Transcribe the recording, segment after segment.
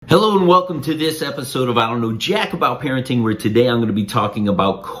Hello and welcome to this episode of I Don't Know Jack About Parenting, where today I'm going to be talking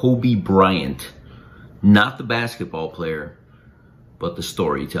about Kobe Bryant. Not the basketball player, but the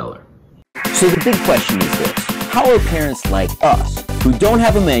storyteller. So the big question is this: how are parents like us, who don't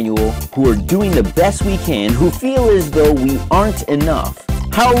have a manual, who are doing the best we can, who feel as though we aren't enough,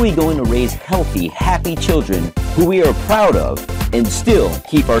 how are we going to raise healthy, happy children who we are proud of and still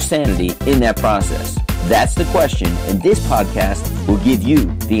keep our sanity in that process? That's the question, and this podcast will give you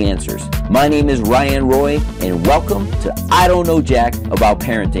the answers. My name is Ryan Roy, and welcome to I Don't Know Jack About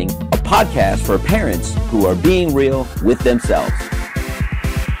Parenting, a podcast for parents who are being real with themselves.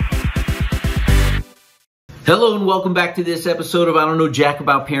 Hello and welcome back to this episode of I Don't Know Jack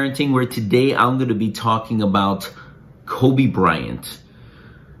About Parenting, where today I'm going to be talking about Kobe Bryant.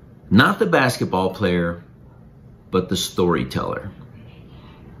 Not the basketball player, but the storyteller.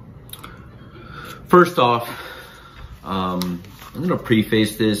 First off, I'm going to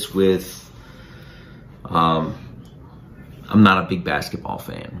preface this with, I'm not a big basketball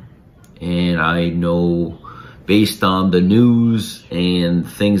fan. And I know based on the news and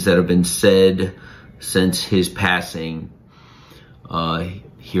things that have been said since his passing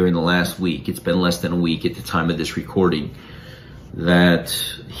here in the last week, it's been less than a week at the time of this recording, that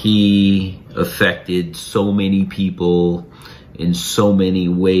he affected so many people in so many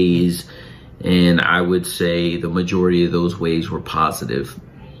ways. And I would say the majority of those ways were positive.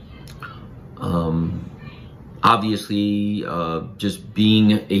 Obviously, just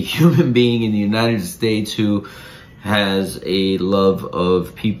being a human being in the United States who has a love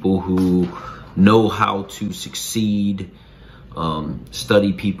of people who know how to succeed,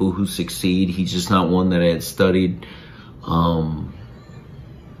 study people who succeed. He's just not one that I had studied. I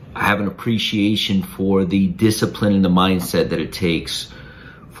have an appreciation for the discipline and the mindset that it takes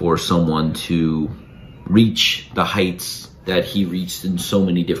for someone to reach the heights that he reached in so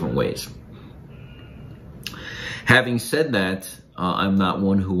many different ways. Having said that, I'm not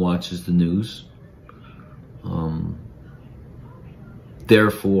one who watches the news.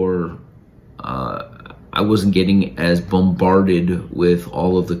 Therefore, I wasn't getting as bombarded with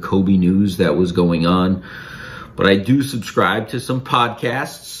all of the Kobe news that was going on. But I do subscribe to some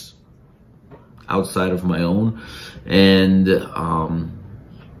podcasts outside of my own. And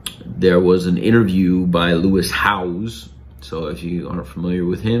there was an interview by Lewis Howes. So if you aren't familiar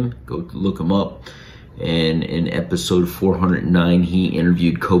with him, go look him up. And in episode 409, he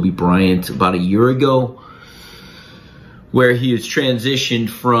interviewed Kobe Bryant about a year ago, where he has transitioned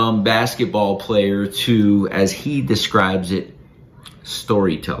from basketball player to, as he describes it,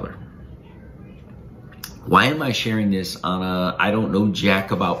 storyteller. Why am I sharing this on a I Don't Know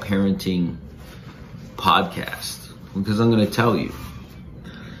Jack About Parenting podcast? Because I'm going to tell you.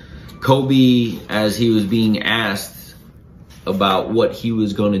 Kobe, as he was being asked about what he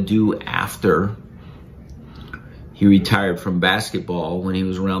was going to do after he retired from basketball when he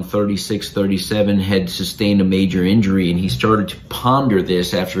was around 36, 37, had sustained a major injury, and he started to ponder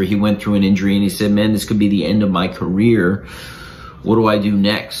this after he went through an injury, and he said, man, this could be the end of my career. What do I do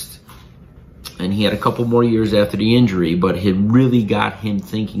next? And he had a couple more years after the injury, but it really got him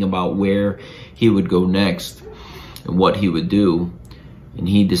thinking about where he would go next and what he would do. And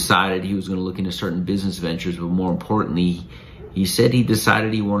he decided he was going to look into certain business ventures, but more importantly, he said he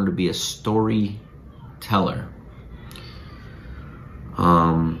decided he wanted to be a storyteller.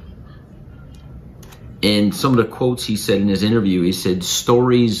 And some of the quotes he said in his interview, he said,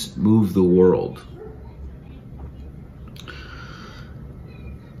 stories move the world.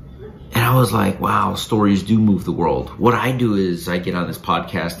 And I was like, wow, stories do move the world. What I do is I get on this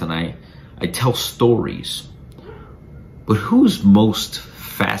podcast and I tell stories. But who's most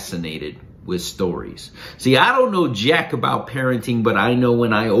fascinated with stories? See, I don't know jack about parenting, but I know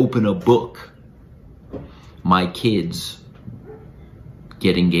when I open a book, my kids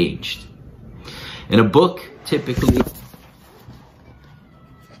get engaged. And a book typically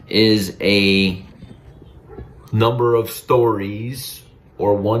is a number of stories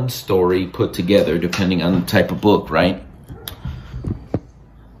or one story put together, depending on the type of book, right?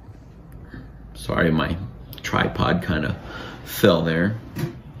 Sorry, my tripod kind of fell there.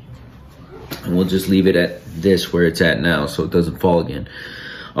 And we'll just leave it at this where it's at now so it doesn't fall again.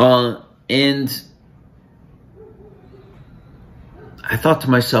 And I thought to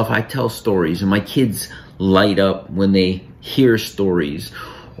myself, I tell stories and my kids light up when they hear stories.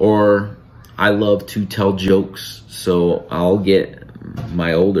 Or I love to tell jokes, so I'll get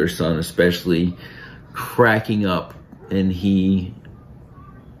my older son especially cracking up, and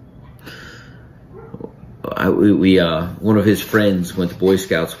one of his friends went to Boy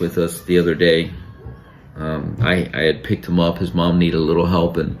Scouts with us the other day. I had picked him up. His mom needed a little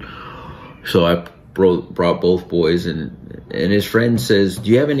help, and so I brought both boys, and his friend says,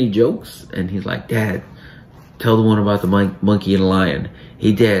 "Do you have any jokes?" And he's like, "Dad, tell the one about the monkey and the lion.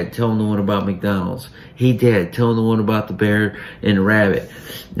 Hey, Dad, tell him the one about McDonald's. Hey, Dad, tell him the one about the bear and the rabbit."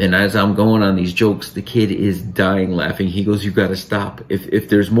 And as I'm going on these jokes, the kid is dying laughing. He goes, "You got to stop. If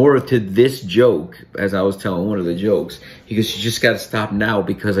there's more to this joke," as I was telling one of the jokes, he goes, "You just got to stop now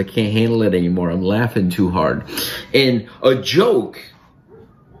because I can't handle it anymore. I'm laughing too hard." And a joke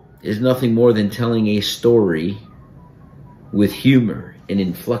is nothing more than telling a story with humor and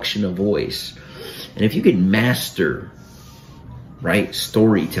inflection of voice. And if you could master, right,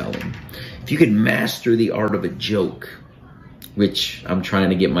 storytelling, if you could master the art of a joke, which I'm trying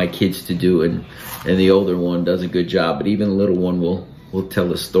to get my kids to do, and the older one does a good job, but even the little one will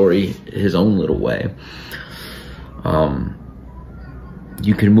tell a story his own little way.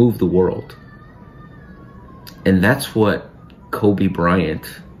 You can move the world. And that's what Kobe Bryant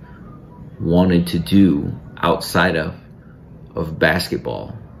wanted to do outside of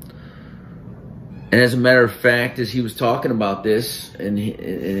basketball. And as a matter of fact, as he was talking about this, and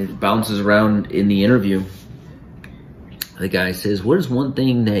it bounces around in the interview, the guy says, "What is one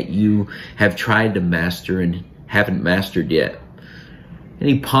thing that you have tried to master and haven't mastered yet?" And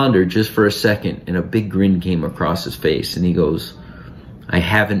he pondered just for a second, and a big grin came across his face, and he goes, "I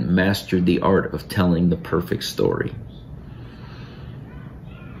haven't mastered the art of telling the perfect story."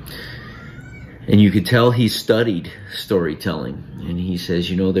 And you could tell he studied storytelling. And he says,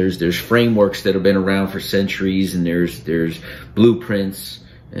 you know, there's frameworks that have been around for centuries, and there's blueprints.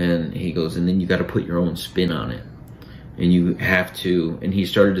 And he goes, and then you got to put your own spin on it. And you have to, and he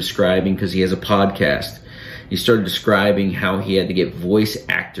started describing, because he has a podcast, he started describing how he had to get voice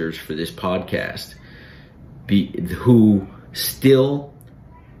actors for this podcast, who still,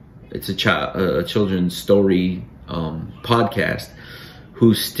 it's a children's story podcast,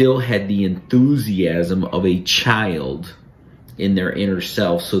 who still had the enthusiasm of a child in their inner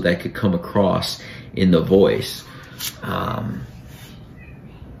self, so that could come across in the voice.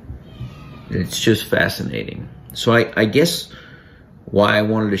 It's just fascinating. So I guess why I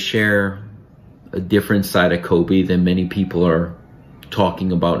wanted to share a different side of Kobe than many people are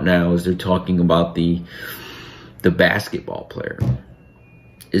talking about now, is they're talking about the basketball player,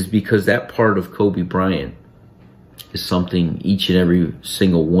 is because that part of Kobe Bryant is something each and every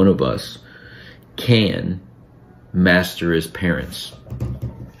single one of us can master as parents.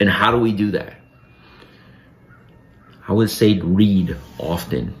 And how do we do that? I would say read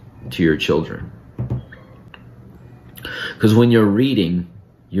often to your children. Because when you're reading,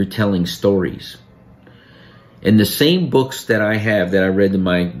 you're telling stories. And the same books that I have, that I read to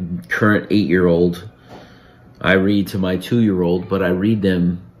my current 8-year-old, I read to my 2-year-old, but I read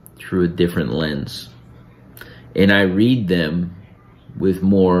them through a different lens. And I read them with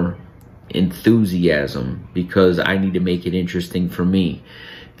more enthusiasm, because I need to make it interesting for me.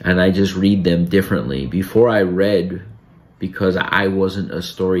 And I just read them differently. Before I read, because I wasn't a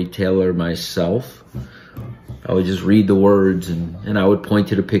storyteller myself, I would just read the words, and I would point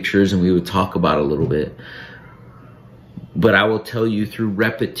to the pictures, and we would talk about it a little bit. But I will tell you, through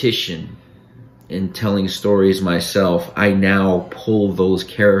repetition and telling stories myself, I now pull those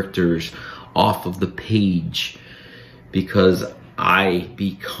characters off of the page, because I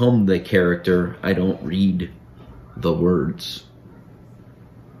become the character. I don't read the words.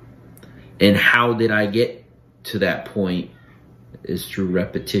 And how did I get to that point? Is through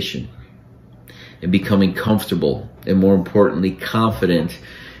repetition and becoming comfortable, and more importantly, confident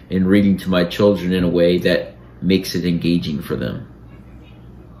in reading to my children in a way that makes it engaging for them.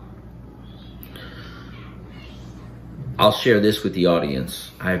 I'll share this with the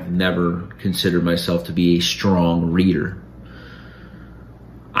audience. I've never considered myself to be a strong reader.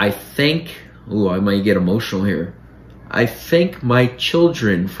 I thank, I might get emotional here. I thank my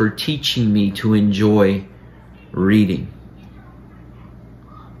children for teaching me to enjoy reading.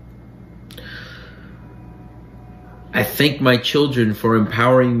 I thank my children for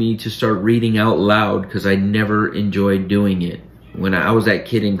empowering me to start reading out loud, because I never enjoyed doing it. When I was that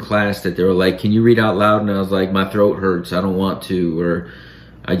kid in class that they were like, "Can you read out loud?" And I was like, "My throat hurts, I don't want to," or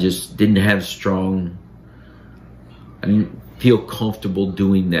I just didn't have I didn't feel comfortable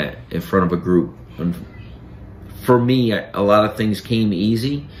doing that in front of a group. And for me, a lot of things came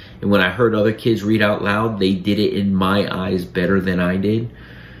easy. And when I heard other kids read out loud, they did it in my eyes better than I did.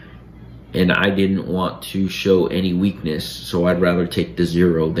 And I didn't want to show any weakness, so I'd rather take the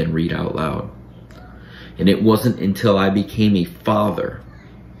 0 than read out loud. And it wasn't until I became a father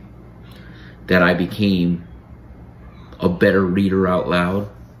that I became a better reader out loud,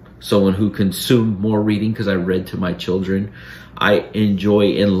 someone who consumed more reading because I read to my children. I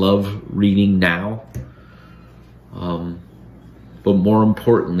enjoy and love reading now. But more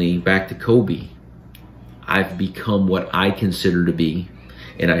importantly, back to Kobe, I've become what I consider to be,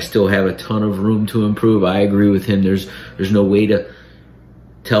 and I still have a ton of room to improve. I agree with him. There's no way to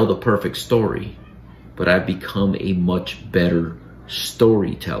tell the perfect story, but I've become a much better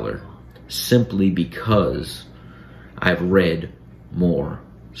storyteller simply because I've read more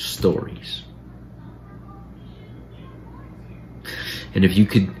stories. And if you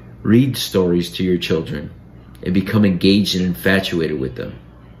could read stories to your children and become engaged and infatuated with them,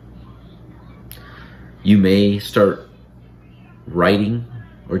 you may start writing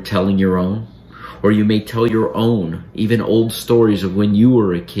or telling your own, or you may tell your own, even old stories of when you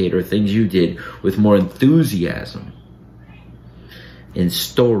were a kid or things you did with more enthusiasm. And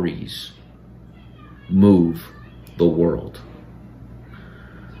stories move the world.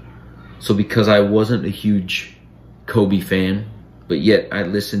 So because I wasn't a huge Kobe fan, but yet I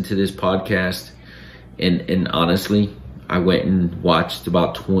listened to this podcast, and honestly, I went and watched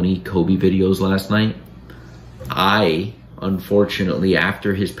about 20 Kobe videos last night. I, unfortunately,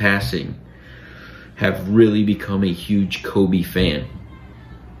 after his passing, have really become a huge Kobe fan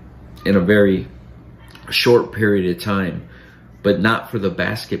in a very short period of time, but not for the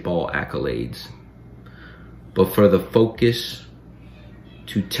basketball accolades, but for the focus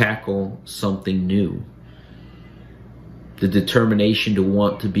to tackle something new, the determination to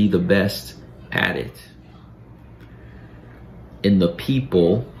want to be the best at it. And the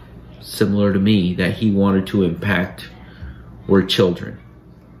people, similar to me, that he wanted to impact were children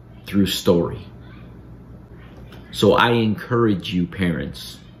through story. So I encourage you,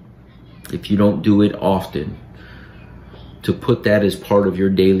 parents, if you don't do it often, to put that as part of your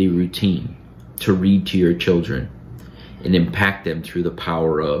daily routine, to read to your children and impact them through the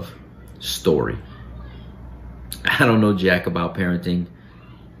power of story. I don't know jack about parenting,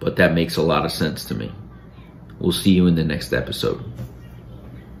 but that makes a lot of sense to me. We'll see you in the next episode.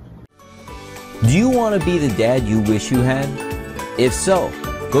 Do you want to be the dad you wish you had? If so,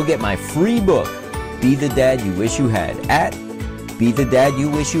 go get my free book, Be the Dad You Wish You Had, at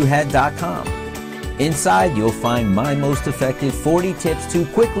BeTheDadYouWishYouHad.com. Inside, you'll find my most effective 40 tips to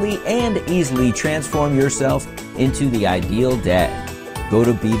quickly and easily transform yourself into the ideal dad. Go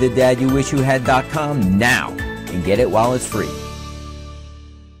to BeTheDadYouWishYouHad.com now and get it while it's free.